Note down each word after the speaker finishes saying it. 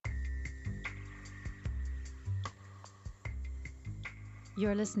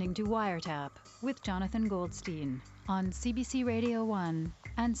You're listening to Wiretap with Jonathan Goldstein on CBC Radio 1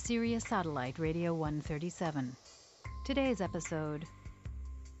 and Sirius Satellite Radio 137. Today's episode,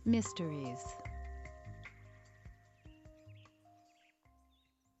 Mysteries.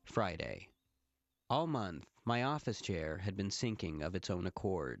 Friday. All month, my office chair had been sinking of its own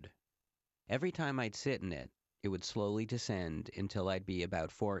accord. Every time I'd sit in it, it would slowly descend until I'd be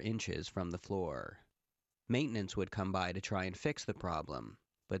about 4 inches from the floor. Maintenance would come by to try and fix the problem,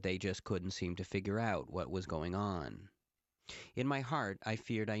 but they just couldn't seem to figure out what was going on. In my heart, I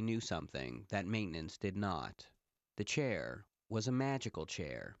feared I knew something that maintenance did not. The chair was a magical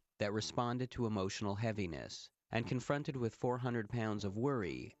chair that responded to emotional heaviness, and confronted with 400 pounds of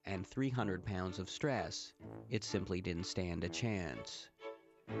worry and 300 pounds of stress, it simply didn't stand a chance.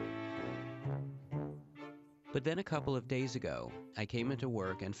 But then a couple of days ago, I came into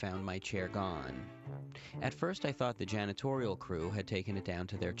work and found my chair gone. At first I thought the janitorial crew had taken it down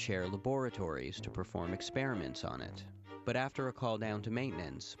to their chair laboratories to perform experiments on it. But after a call down to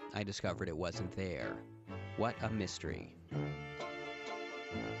maintenance, I discovered it wasn't there. What a mystery.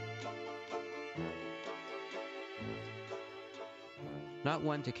 Not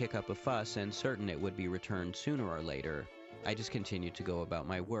one to kick up a fuss and certain it would be returned sooner or later, I just continued to go about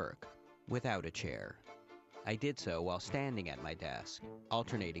my work, without a chair. I did so while standing at my desk,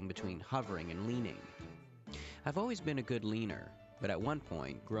 alternating between hovering and leaning. I've always been a good leaner, but at one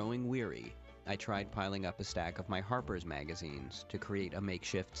point, growing weary, I tried piling up a stack of my Harper's magazines to create a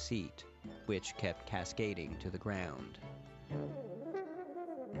makeshift seat, which kept cascading to the ground.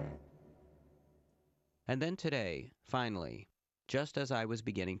 And then today, finally, just as I was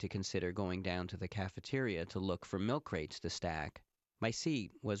beginning to consider going down to the cafeteria to look for milk crates to stack, my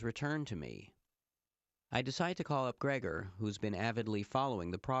seat was returned to me. I decided to call up Gregor, who's been avidly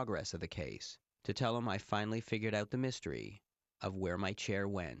following the progress of the case, to tell him I finally figured out the mystery of where my chair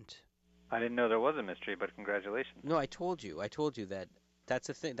went. I didn't know there was a mystery, but congratulations. No, I told you that that's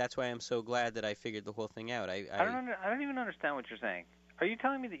the thing. That's why I'm so glad that I figured the whole thing out. I don't even understand what you're saying. Are you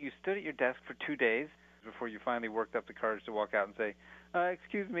telling me that you stood at your desk for 2 days before you finally worked up the courage to walk out and say,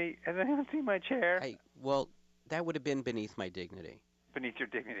 excuse me, has anyone seen my chair? Well, that would have been beneath my dignity. Beneath your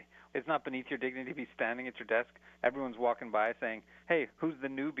dignity. It's not beneath your dignity to be standing at your desk. Everyone's walking by saying, hey, who's the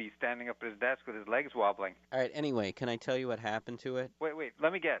newbie standing up at his desk with his legs wobbling? All right, anyway, can I tell you what happened to it? Wait,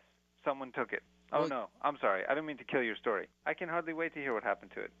 let me guess. Someone took it. Oh, no, I'm sorry. I didn't mean to kill your story. I can hardly wait to hear what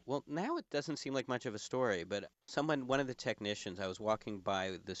happened to it. Well, now it doesn't seem like much of a story, but one of the technicians, I was walking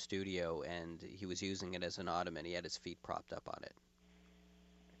by the studio, and he was using it as an ottoman. He had his feet propped up on it.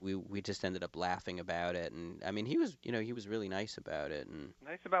 We just ended up laughing about it, and I mean, he was really nice about it. And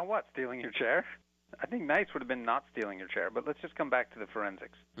nice about what? Stealing your chair? I think nice would have been not stealing your chair, but let's just come back to the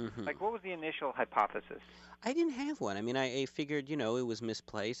forensics. Mm-hmm. Like, what was the initial hypothesis? I didn't have one. I mean, I figured, it was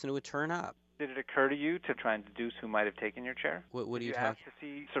misplaced and it would turn up. Did it occur to you to try and deduce who might have taken your chair? What are you talking about? Did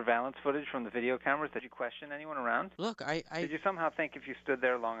you ask to see surveillance footage from the video cameras? Did you question anyone around? Look, Did you somehow think if you stood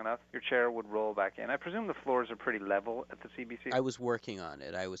there long enough, your chair would roll back in? I presume the floors are pretty level at the CBC. I was working on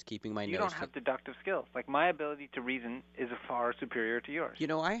it. I was keeping my nose. You don't have deductive skills. Like, my ability to reason is far superior to yours.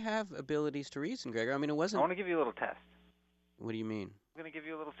 I have abilities to reason, Gregor. I mean, it wasn't... I want to give you a little test. What do you mean? I'm going to give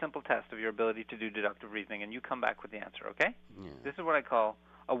you a little simple test of your ability to do deductive reasoning, and you come back with the answer, okay? Yeah. This is what I call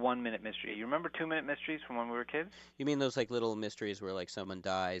a 1-minute mystery. You remember 2-minute mysteries from when we were kids? You mean those, like, little mysteries where, like, someone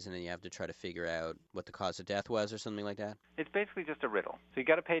dies and then you have to try to figure out what the cause of death was or something like that? It's basically just a riddle. So you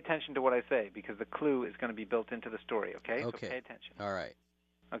got to pay attention to what I say, because the clue is going to be built into the story, okay? Okay. So pay attention. All right.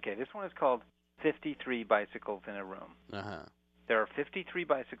 Okay, this one is called 53 Bicycles in a Room. Uh-huh. There are 53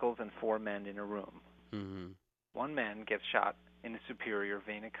 bicycles and 4 men in a room. Mm-hmm. One man gets shot in the superior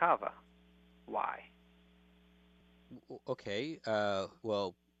vena cava. Why? Okay.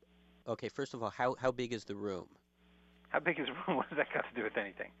 Okay, first of all, how big is the room? How big is the room? What does that got to do with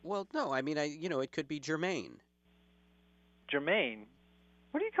anything? Well, no, I mean, it could be germane. Germane?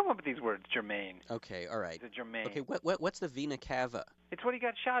 Where do you come up with these words, germane? Okay, all right. Is it germane? Okay, what's the vena cava? It's what he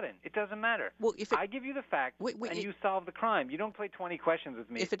got shot in. It doesn't matter. Well, if I give you the fact, and you solve the crime. You don't play 20 questions with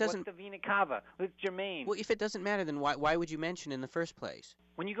me. If it doesn't... What's the vena cava? It's germane. Well, if it doesn't matter, then why would you mention it in the first place?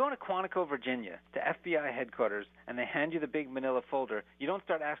 When you go into Quantico, Virginia, to FBI headquarters, and they hand you the big manila folder, you don't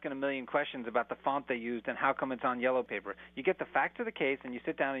start asking a million questions about the font they used and how come it's on yellow paper. You get the facts of the case, and you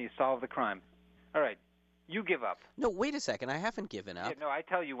sit down and you solve the crime. All right. You give up. No, wait a second. I haven't given up. Yeah, no, I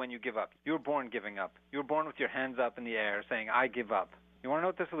tell you when you give up. You were born giving up. You were born with your hands up in the air saying, I give up. You want to know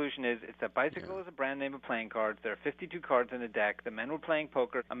what the solution is? It's that Bicycle is a brand name of playing cards. There are 52 cards in the deck. The men were playing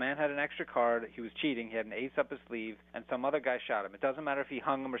poker. A man had an extra card. He was cheating. He had an ace up his sleeve, and some other guy shot him. It doesn't matter if he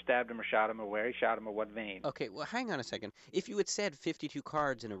hung him or stabbed him or shot him or where he shot him or what vein. Okay, well, hang on a second. If you had said 52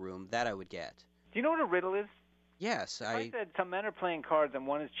 cards in a room, that I would get. Do you know what a riddle is? Yes, If I said some men are playing cards and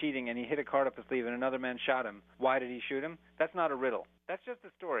one is cheating and he hit a card up his sleeve and another man shot him, why did he shoot him? That's not a riddle. That's just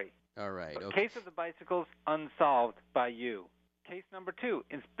a story. All right, But okay. Case of the Bicycles unsolved by you. Case number 2,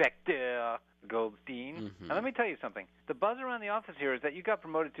 Inspector Goldstein. Now let me tell you something. The buzz around the office here is that you got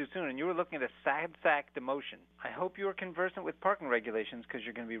promoted too soon and you were looking at a sack demotion. I hope you are conversant with parking regulations because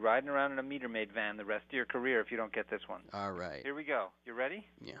you're going to be riding around in a meter maid van the rest of your career if you don't get this one. All right. Here we go. You ready?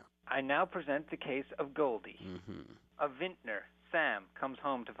 Yeah. I now present the case of Goldie. Mm-hmm. A vintner, Sam, comes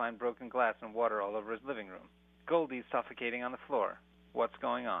home to find broken glass and water all over his living room. Goldie's suffocating on the floor. What's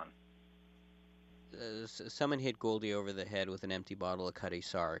going on? Someone hit Goldie over the head with an empty bottle of Cutty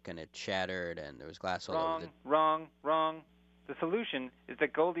Sark, and it shattered, and there was glass all over the... Wrong. The solution is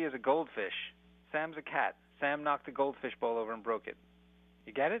that Goldie is a goldfish. Sam's a cat. Sam knocked the goldfish bowl over and broke it.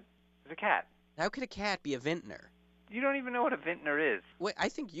 You get it? It's a cat. How could a cat be a vintner? You don't even know what a vintner is. Wait, I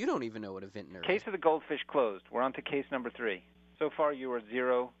think you don't even know what a vintner Case is. of the goldfish closed. We're on to case number 3. So far, you are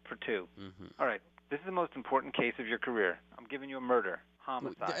 0 for 2. Mm-hmm. All right. This is the most important case of your career. I'm giving you a murder.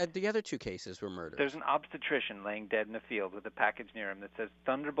 Homicide. The other 2 cases were murders. There's an obstetrician laying dead in a field with a package near him that says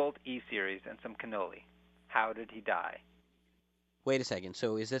Thunderbolt E-Series and some cannoli. How did he die? Wait a second.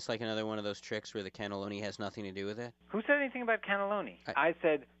 So is this like another one of those tricks where the cannelloni has nothing to do with it? Who said anything about cannelloni? I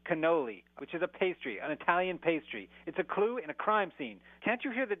said cannoli, which is a pastry, an Italian pastry. It's a clue in a crime scene. Can't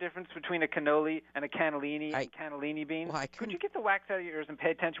you hear the difference between a cannoli and a cannellini and cannellini beans? Well, Could you get the wax out of your ears and pay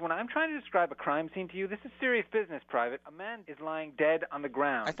attention? When I'm trying to describe a crime scene to you, this is serious business, Private. A man is lying dead on the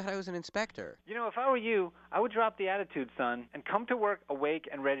ground. I thought I was an inspector. You know, if I were you, I would drop the attitude, son, and come to work awake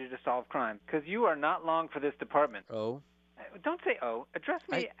and ready to solve crime, because you are not long for this department. Oh? Don't say oh. Address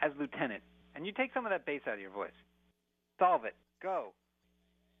me as lieutenant, and you take some of that bass out of your voice. Solve it. Go.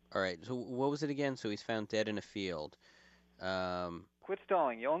 All right. So what was it again? So he's found dead in a field. Quit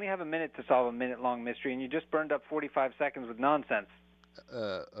stalling. You only have a minute to solve a minute-long mystery, and you just burned up 45 seconds with nonsense.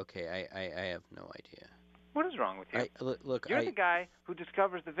 Okay. I have no idea. What is wrong with you? Look, You're the guy who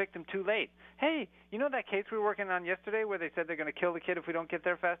discovers the victim too late. Hey, you know that case we were working on yesterday where they said they're going to kill the kid if we don't get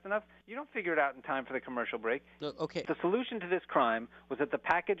there fast enough? You don't figure it out in time for the commercial break. Look, okay. The solution to this crime was that the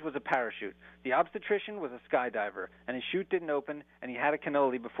package was a parachute. The obstetrician was a skydiver, and his chute didn't open, and he had a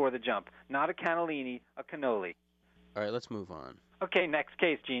cannoli before the jump. Not a cannellini, a cannoli. All right, let's move on. Okay, next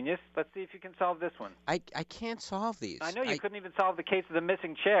case, genius. Let's see if you can solve this one. I can't solve these. I know you couldn't even solve the case of the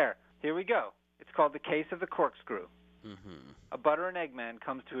missing chair. Here we go. It's called the case of the corkscrew. Mm-hmm. A butter and egg man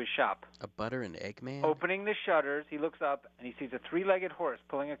comes to his shop. A butter and egg man? Opening the shutters, he looks up, and he sees a 3-legged horse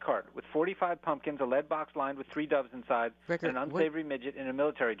pulling a cart with 45 pumpkins, a lead box lined with 3 doves inside, and an unsavory midget in a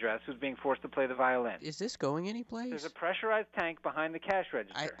military dress who's being forced to play the violin. Is this going anyplace? There's a pressurized tank behind the cash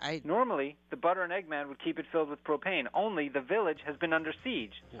register. I Normally, the butter and egg man would keep it filled with propane, only the village has been under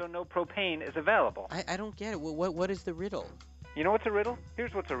siege, so no propane is available. I don't get it. What is the riddle? You know what's a riddle?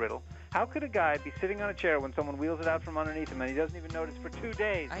 Here's what's a riddle. How could a guy be sitting on a chair when someone wheels it out from underneath him and he doesn't even notice for 2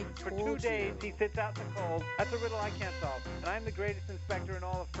 days? For 2 days, he sits out in the cold. That's a riddle I can't solve. And I'm the greatest inspector in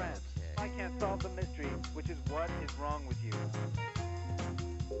all of France. I can't solve the mystery, which is what is wrong with you.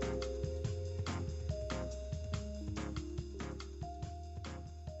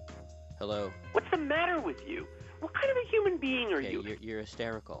 Hello? What's the matter with you? What kind of a human being are you? You're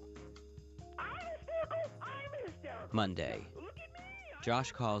hysterical. I'm hysterical? I'm hysterical. Monday. Look at me.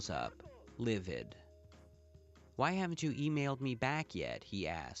 Josh calls up, livid. Why haven't you emailed me back yet? He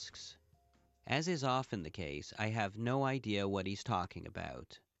asks. As is often the case, I have no idea what he's talking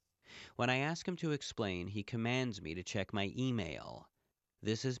about. When I ask him to explain, he commands me to check my email.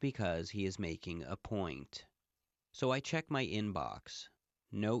 This is because he is making a point. So I check my inbox.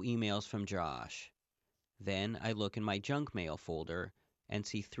 No emails from Josh. Then I look in my junk mail folder and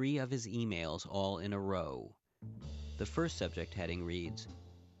see 3 of his emails all in a row. The first subject heading reads,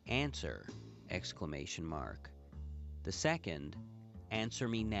 "Answer!" exclamation mark. The second, "Answer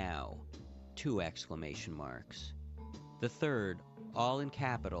me now!" 2 exclamation marks. The third, all in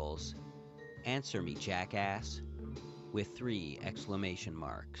capitals, "Answer me, jackass!" with 3 exclamation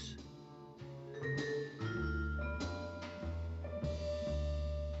marks.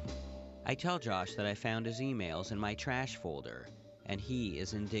 I tell Josh that I found his emails in my trash folder, and he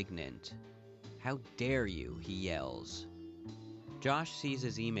is indignant. "How dare you?" he yells. Josh sees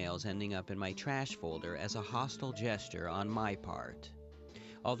his emails ending up in my trash folder as a hostile gesture on my part.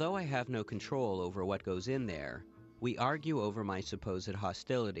 Although I have no control over what goes in there, We argue over my supposed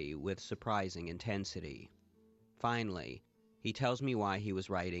hostility with surprising intensity. Finally, he tells me why he was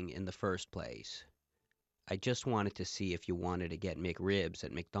writing in the first place. I just wanted to see if you wanted to get McRibs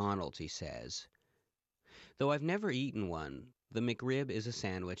at McDonald's, he says. Though I've never eaten one, the McRib is a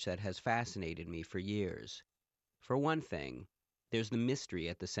sandwich that has fascinated me for years. For one thing, there's the mystery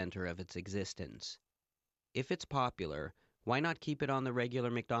at the center of its existence. If it's popular, why not keep it on the regular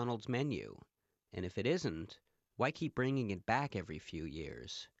McDonald's menu? And if it isn't, why keep bringing it back every few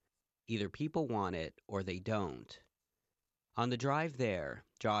years? Either people want it or they don't. On the drive there,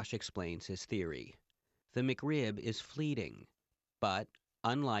 Josh explains his theory. The McRib is fleeting, but,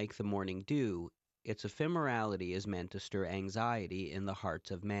 unlike the morning dew, its ephemerality is meant to stir anxiety in the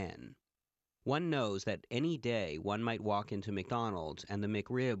hearts of men. One knows that any day one might walk into McDonald's and the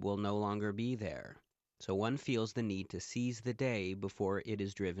McRib will no longer be there, so one feels the need to seize the day before it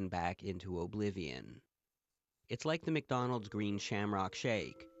is driven back into oblivion. It's like the McDonald's Green Shamrock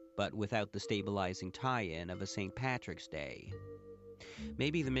Shake, but without the stabilizing tie-in of a St. Patrick's Day.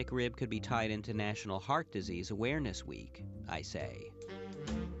 Maybe the McRib could be tied into National Heart Disease Awareness Week, I say.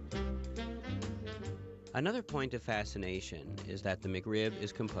 Another point of fascination is that the McRib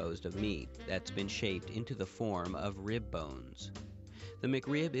is composed of meat that's been shaped into the form of rib bones. The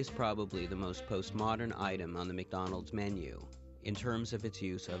McRib is probably the most postmodern item on the McDonald's menu, in terms of its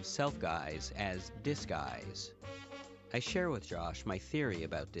use of self-guise as disguise. I share with Josh my theory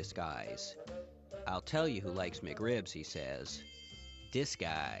about disguise. I'll tell you who likes McRibs, he says. This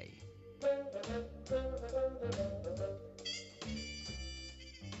guy.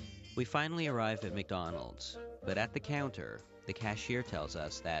 We finally arrive at McDonald's, but at the counter, the cashier tells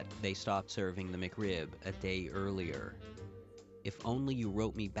us that they stopped serving the McRib a day earlier. If only you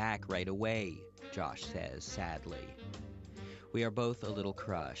wrote me back right away, Josh says sadly. We are both a little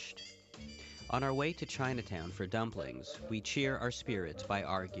crushed. On our way to Chinatown for dumplings, we cheer our spirits by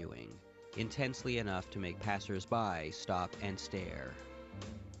arguing, intensely enough to make passers-by stop and stare.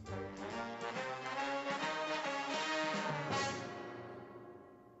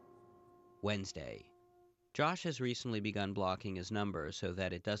 Wednesday. Josh has recently begun blocking his number so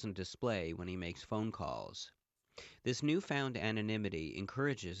that it doesn't display when he makes phone calls. This newfound anonymity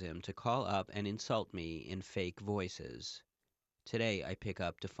encourages him to call up and insult me in fake voices. Today I pick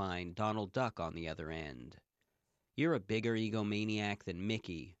up to find Donald Duck on the other end. You're a bigger egomaniac than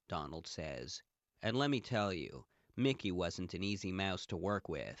Mickey, Donald says. And let me tell you, Mickey wasn't an easy mouse to work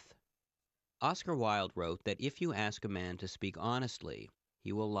with. Oscar Wilde wrote that if you ask a man to speak honestly,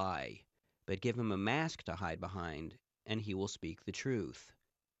 he will lie, but give him a mask to hide behind, and he will speak the truth.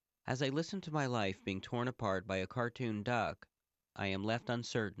 As I listen to my life being torn apart by a cartoon duck, I am left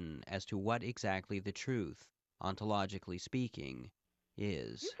uncertain as to what exactly the truth, ontologically speaking,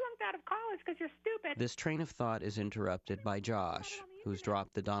 is. You flunked out of college because you're stupid. This train of thought is interrupted by Josh, who's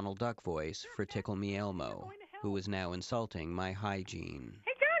dropped the Donald Duck voice for Tickle Me Elmo, who is now insulting my hygiene.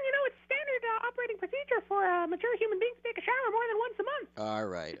 Hey, John, you know it's standard operating procedure for mature human beings to take a shower more than once a month. All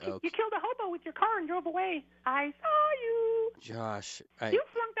right, okay. You killed a hobo with your car and drove away. I saw you. Josh, You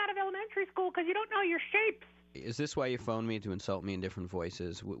flunked out of elementary school because you don't know your shapes. Is this why you phoned me to insult me in different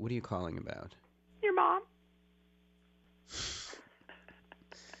voices? What are you calling about? Your mom.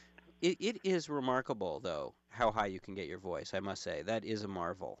 It is remarkable, though, how high you can get your voice, I must say. That is a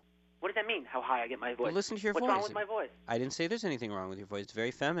marvel. What does that mean, how high I get my voice? Well, listen to your voice. What's wrong with my voice? I didn't say there's anything wrong with your voice. It's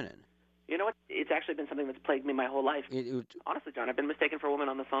very feminine. You know what? It's actually been something that's plagued me my whole life. Honestly, John, I've been mistaken for a woman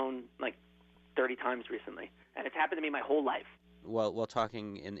on the phone like 30 times recently. And it's happened to me my whole life. While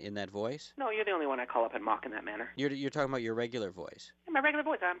talking in that voice? No, you're the only one I call up and mock in that manner. You're talking about your regular voice. Yeah, my regular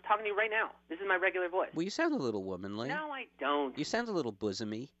voice. I'm talking to you right now. This is my regular voice. Well, you sound a little womanly. No, I don't. You sound a little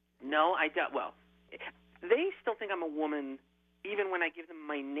bosomy. No, I don't. Well, they still think I'm a woman even when I give them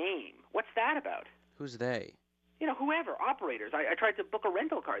my name. What's that about? Who's they? You know, whoever, operators. I tried to book a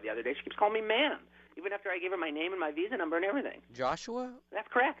rental car the other day. She keeps calling me ma'am, even after I gave her my name and my visa number and everything. Joshua? That's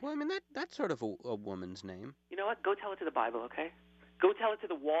correct. Well, I mean, that's sort of a woman's name. You know what? Go tell it to the Bible, okay? Go tell it to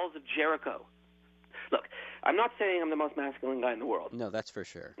the walls of Jericho. Look, I'm not saying I'm the most masculine guy in the world. No, that's for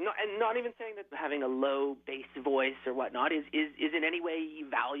sure. No, and not even saying that having a low bass voice or whatnot is in any way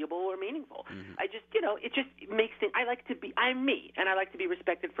valuable or meaningful. Mm-hmm. I just, it just makes things, I'm me, and I like to be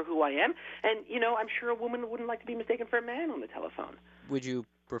respected for who I am. And, I'm sure a woman wouldn't like to be mistaken for a man on the telephone. Would you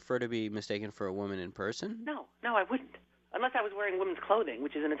prefer to be mistaken for a woman in person? No, I wouldn't. Unless I was wearing women's clothing,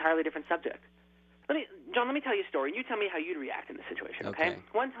 which is an entirely different subject. John, let me tell you a story, and you tell me how you'd react in this situation, okay?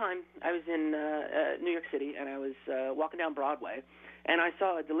 One time, I was in New York City, and I was walking down Broadway, and I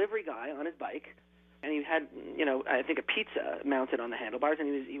saw a delivery guy on his bike, and he had, I think a pizza mounted on the handlebars,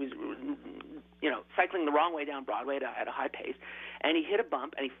 and he was cycling the wrong way down Broadway at a high pace, and he hit a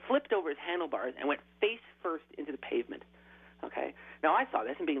bump, and he flipped over his handlebars and went face first into the pavement. Okay. Now, I saw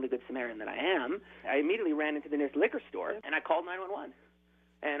this, and being the good Samaritan that I am, I immediately ran into the nearest liquor store, and I called 911.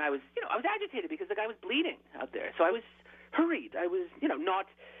 And I was agitated because the guy was bleeding out there. So I was hurried. I was, not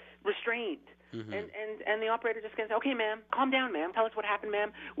restrained. Mm-hmm. And the operator just said, "Okay, ma'am, calm down, ma'am. Tell us what happened,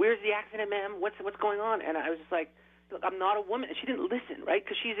 ma'am. Where's the accident, ma'am? What's going on?" And I was just like, "Look, I'm not a woman." And she didn't listen, right?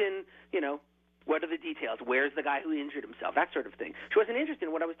 Because she's in, what are the details? Where's the guy who injured himself? That sort of thing. She wasn't interested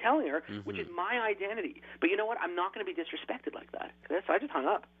in what I was telling her, mm-hmm. which is my identity. But you know what? I'm not going to be disrespected like that. So I just hung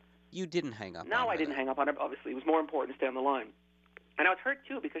up. You didn't hang up on her? No, I didn't hang up on her. Obviously, it was more important to stay on the line. And I was hurt,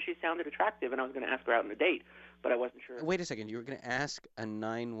 too, because she sounded attractive, and I was going to ask her out on a date, but I wasn't sure. Wait a second. You were going to ask a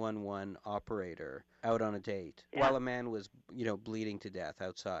 911 operator out on a date yeah. while a man was, bleeding to death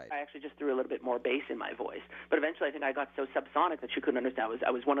outside. I actually just threw a little bit more bass in my voice. But eventually I think I got so subsonic that she couldn't understand.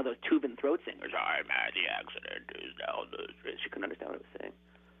 I was one of those tube and throat singers. "I'm at the accident is down the street." She couldn't understand what I was saying.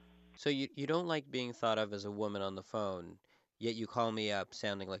 So you don't like being thought of as a woman on the phone, yet you call me up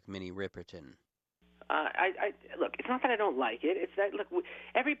sounding like Minnie Riperton. Look, it's not that I don't like it. It's that, look,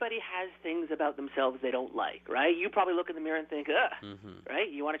 everybody has things about themselves they don't like, right? You probably look in the mirror and think, ugh, mm-hmm.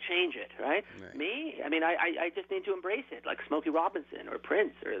 right? You want to change it, right? Me? I mean, I just need to embrace it, like Smokey Robinson or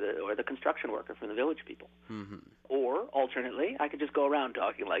Prince or the construction worker from the Village People. Mm-hmm. Or, alternately, I could just go around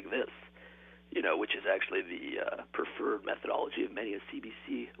talking like this, which is actually the preferred methodology of many a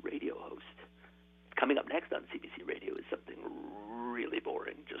CBC radio host. Coming up next on CBC Radio is something really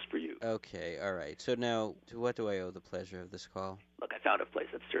boring just for you. Okay, all right. So now, to what do I owe the pleasure of this call? Look, I found a place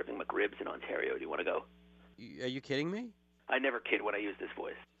that's serving McRibs in Ontario. Do you want to go? Are you kidding me? I never kid when I use this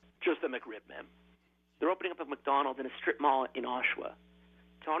voice. Just a McRib, ma'am. They're opening up a McDonald's in a strip mall in Oshawa.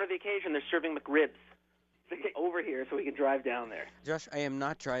 To honor the occasion, they're serving McRibs. So get over here so we can drive down there. Josh, I am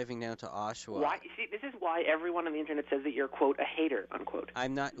not driving down to Oshawa. Why? You see, this is why everyone on the internet says that you're, quote, a hater, unquote.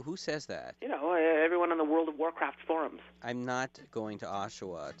 I'm not. Who says that? Everyone on the World of Warcraft forums. I'm not going to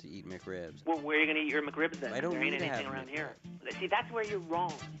Oshawa to eat McRibs. Well, where are you going to eat your McRibs then? I don't there ain't need to anything have around here. See, that's where you're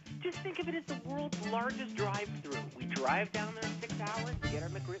wrong. Just think of it as the world's largest drive-through. We drive down there in 6 hours, get our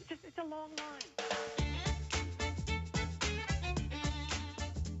McRibs. It's a long line.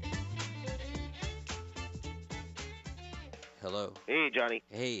 Hello. Hey, Johnny.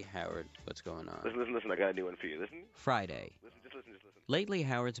 Hey, Howard. What's going on? Listen. I got a new one for you. Listen. Friday. Listen. Lately,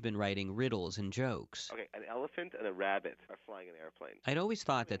 Howard's been writing riddles and jokes. Okay, an elephant and a rabbit are flying an airplane. I'd always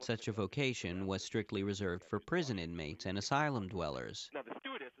thought that such a vocation was strictly reserved for prison inmates and asylum dwellers. Now, the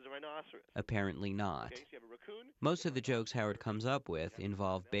stewardess is a rhinoceros. Apparently not. Okay, so you have a raccoon. Most of the jokes Howard comes up with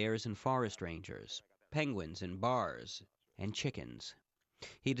involve bears and forest rangers, penguins and bars, and chickens.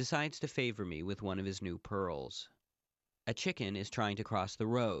 He decides to favor me with one of his new pearls. A chicken is trying to cross the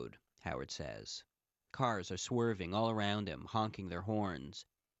road, Howard says. Cars are swerving all around him, honking their horns.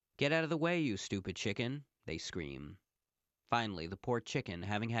 "Get out of the way, you stupid chicken," they scream. Finally, the poor chicken,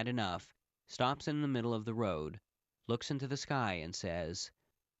 having had enough, stops in the middle of the road, looks into the sky and says,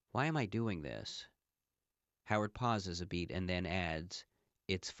 "Why am I doing this?" Howard pauses a beat and then adds,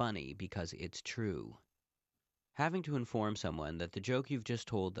 "It's funny because it's true." Having to inform someone that the joke you've just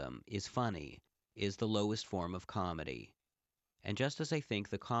told them is funny is the lowest form of comedy. And just as I think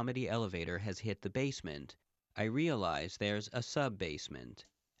the comedy elevator has hit the basement, I realize there's a sub-basement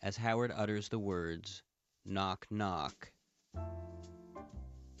as Howard utters the words, "Knock, knock."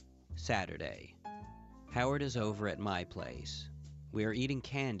 Saturday. Howard is over at my place. We are eating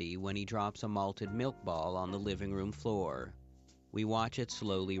candy when he drops a malted milk ball on the living room floor. We watch it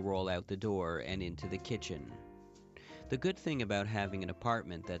slowly roll out the door and into the kitchen. The good thing about having an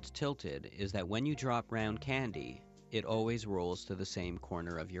apartment that's tilted is that when you drop round candy, it always rolls to the same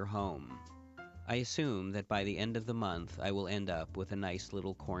corner of your home. I assume that by the end of the month, I will end up with a nice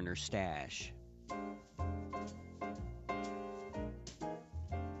little corner stash.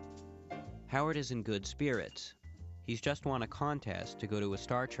 Howard is in good spirits. He's just won a contest to go to a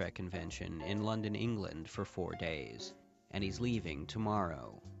Star Trek convention in London, England for 4 days, and he's leaving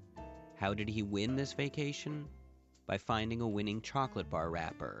tomorrow. How did he win this vacation? By finding a winning chocolate bar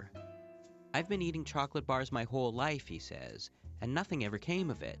wrapper. "I've been eating chocolate bars my whole life," he says, "and nothing ever came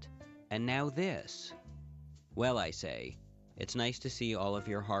of it. And now this." Well, I say, it's nice to see all of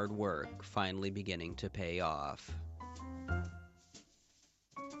your hard work finally beginning to pay off.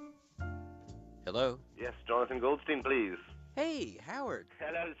 Hello? Yes, Jonathan Goldstein, please. Hey, Howard.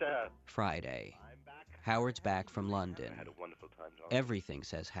 Hello, sir. Friday. I'm back. Howard's back from London. I had a wonderful time, Jonathan. Everything,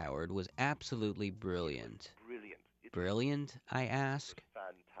 says Howard, was absolutely brilliant. Brilliant. Brilliant, I ask.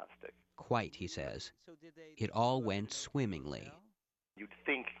 Fantastic. Quite, he says. It all went swimmingly. You you'd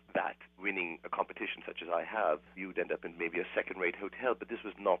think that winning a competition such as I have, you'd end up in maybe a second-rate hotel, but this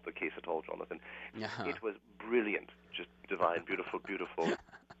was not the case at all, Jonathan. Uh-huh. It was brilliant, just divine, beautiful, beautiful.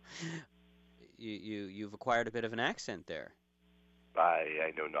 You've acquired a bit of an accent there.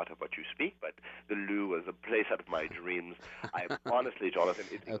 I know not of what you speak, but the loo was a place out of my dreams. Honestly, Jonathan,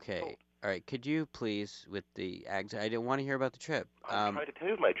 Okay. All right. Could you please, with the accent, I didn't want to hear about the trip. I'm trying to tell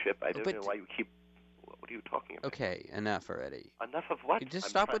you my trip. I don't know why you keep... What are you talking about? Okay, enough already. Enough of what? Just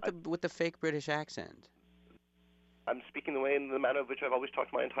stop with the fake British accent. I'm speaking the way in the manner of which I've always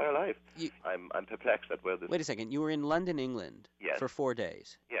talked my entire life. I'm perplexed at where this... Wait a second. You were in London, England for 4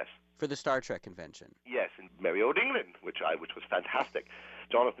 days. Yes. For the Star Trek convention. Yes, in merry old England, which was fantastic.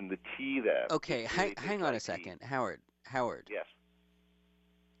 Jonathan, the tea there... Okay, hang on a second. Howard. Yes.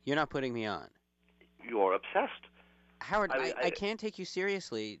 You're not putting me on. You're obsessed. Howard, I can't take you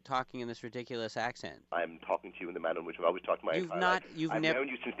seriously talking in this ridiculous accent. I'm talking to you in the manner in which I've always talked my entire life. I've known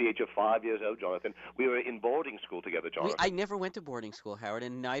you since the age of 5 years old, Jonathan. We were in boarding school together, Jonathan. I never went to boarding school, Howard,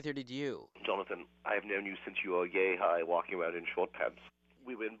 and neither did you. Jonathan, I've known you since you were yay-high, walking around in short pants.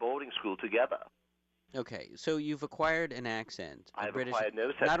 We were in boarding school together. Okay, so you've acquired an accent. I've British, acquired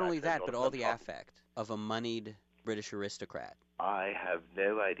no such not only accent, that, but all the affect of a moneyed British aristocrat. I have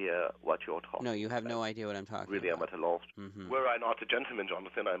no idea what you're talking about. No, you have no idea what I'm talking really, about. I'm at a loss. Mm-hmm. Were I not a gentleman,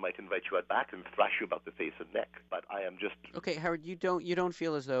 Jonathan, I might invite you out back and thrash you about the face and neck. But I am just... Okay, Howard, you don't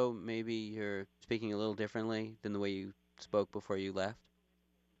feel as though maybe you're speaking a little differently than the way you spoke before you left?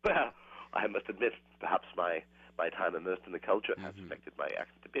 Well, I must admit, perhaps my time immersed in the culture has affected my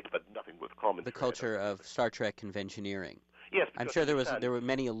accent a bit, but nothing worth commenting. The culture of Star Trek conventioneering. Yes, I'm sure there were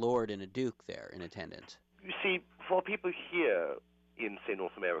many a lord and a duke there in attendance. You see, for people here in, say,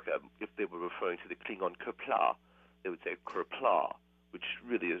 North America, if they were referring to the Klingon Kerpla, they would say Kerpla, which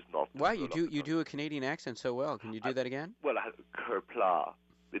really is not... Wow, you do a Canadian accent so well. Can you do that again? Well, Kerpla.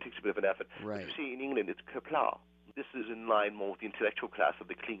 It takes a bit of an effort. Right. But you see, in England, it's Kerpla. This is in line more with the intellectual class of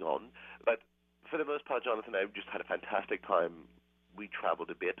the Klingon. But for the most part, Jonathan, I just had a fantastic time. We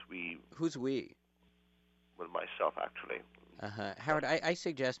traveled a bit. Who's we? Well, myself, actually. Howard, I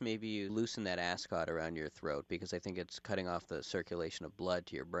suggest maybe you loosen that ascot around your throat because I think it's cutting off the circulation of blood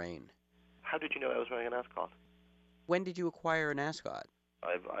to your brain. How did you know I was wearing an ascot? When did you acquire an ascot?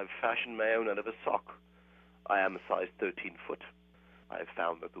 I've fashioned my own out of a sock. I am a size 13 foot. I've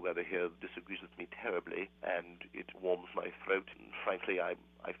found that the weather here disagrees with me terribly, and it warms my throat, and frankly, I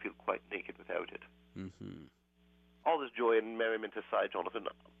feel quite naked without it. Mm-hmm. All this joy and merriment aside, Jonathan,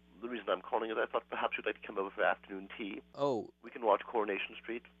 the reason I'm calling is I thought perhaps you'd like to come over for afternoon tea. Oh. We can watch Coronation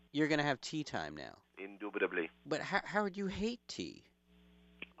Street. You're going to have tea time now. Indubitably. But Howard, you hate tea.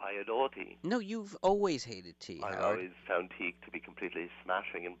 I adore tea. No, you've always hated tea, I've Howard. always found tea to be completely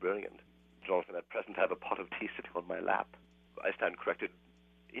smashing and brilliant. Jonathan, at present I have a pot of tea sitting on my lap. I stand corrected.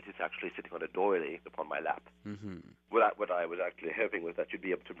 It is actually sitting on a doily upon my lap. Mm-hmm. What I was actually hoping was that you'd be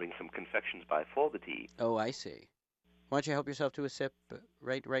able to bring some confections by for the tea. Oh, I see. Why don't you help yourself to a sip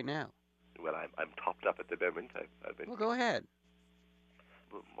right now? Well, I'm topped up at the moment. I've been... Well, go ahead.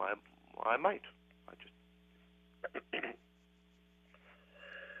 Well, I might. I just...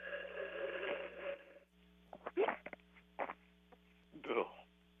 Oh.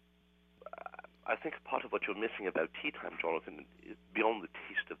 I think part of what you're missing about tea time, Jonathan, is beyond the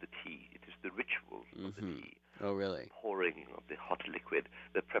taste of the tea. It is the ritual of the tea. Oh, really? The pouring of the hot liquid,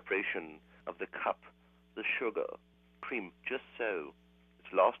 the preparation of the cup, the sugar, cream, just so.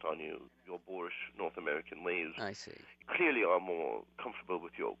 It's lost on you, your boorish North American ways. I see. You clearly are more comfortable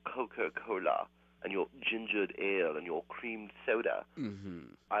with your Coca-Cola and your gingered ale and your creamed soda.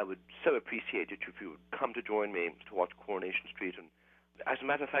 Mm-hmm. I would so appreciate it if you would come to join me to watch Coronation Street. And as a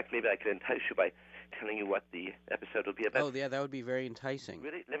matter of fact, maybe I could entice you by telling you what the episode will be about. Oh, yeah, that would be very enticing.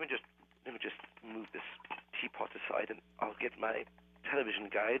 Really? Let me just move this teapot aside, and I'll get my television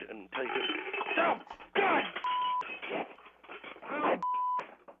guide and tell you. Oh, God! Oh.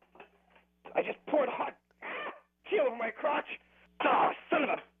 I just poured hot tea over my crotch. Oh, son of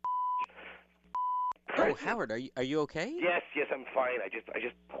a... Oh, Howard, are you okay? Yes, I'm fine. I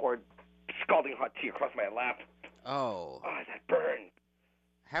just poured scalding hot tea across my lap. Oh. Oh, that burned.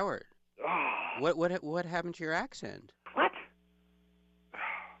 Howard. Oh. What happened to your accent? What?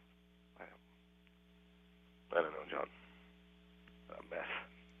 I don't know, John. A mess.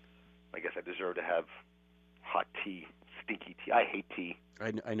 I guess I deserve to have hot tea, stinky tea. I hate tea.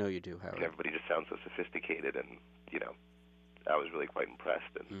 I know you do, Howard. Everybody just sounds so sophisticated, and, I was really quite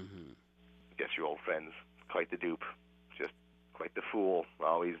impressed. And I guess your old friend's quite the dupe. Just quite the fool.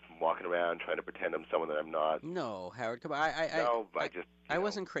 Always walking around trying to pretend I'm someone that I'm not. No, Howard, come on. I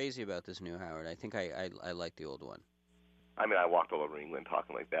wasn't crazy about this new Howard. I think I like the old one. I mean, I walked all over England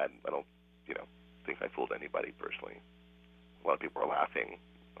talking like that. I don't, think I fooled anybody personally. A lot of people were laughing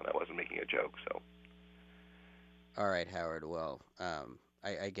when I wasn't making a joke, so. All right, Howard. Well,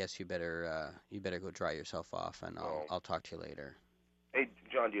 I guess you better go dry yourself off, and I'll talk to you later. Hey,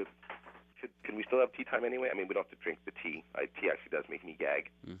 John, can we still have tea time anyway? I mean, we don't have to drink the tea. Tea actually does make me gag.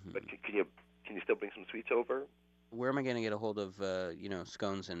 Mm-hmm. But can you still bring some sweets over? Where am I going to get a hold of,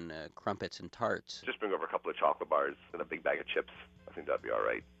 scones and crumpets and tarts? Just bring over a couple of chocolate bars and a big bag of chips. I think that'd be all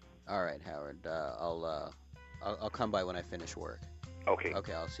right. All right, Howard. I'll come by when I finish work. Okay.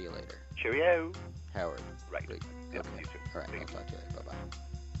 Okay, I'll see you later. Cheerio. Howard. Right. Please. Yep, Okay. see you soon. All right, I'll talk to you later. Bye-bye.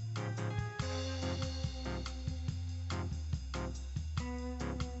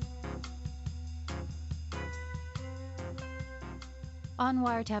 On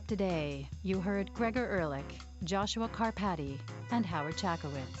Wiretap today, you heard Gregor Ehrlich, Joshua Karpati, and Howard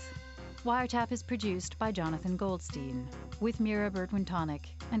Chakowitz. Wiretap is produced by Jonathan Goldstein, with Mira Bertwin-Tonick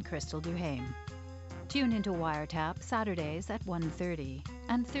and Crystal Duhame. Tune into Wiretap Saturdays at 1:30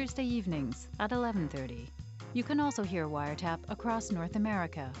 and Thursday evenings at 11:30. You can also hear Wiretap across North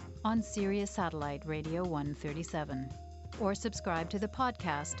America on Sirius Satellite Radio 137, or subscribe to the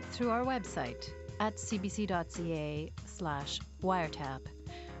podcast through our website at cbc.ca/wiretap,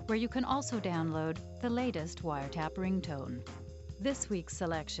 where you can also download the latest Wiretap ringtone. This week's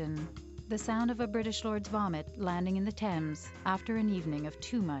selection: the sound of a British lord's vomit landing in the Thames after an evening of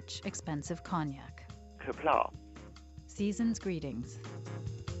too much expensive cognac. Kapla. Season's greetings.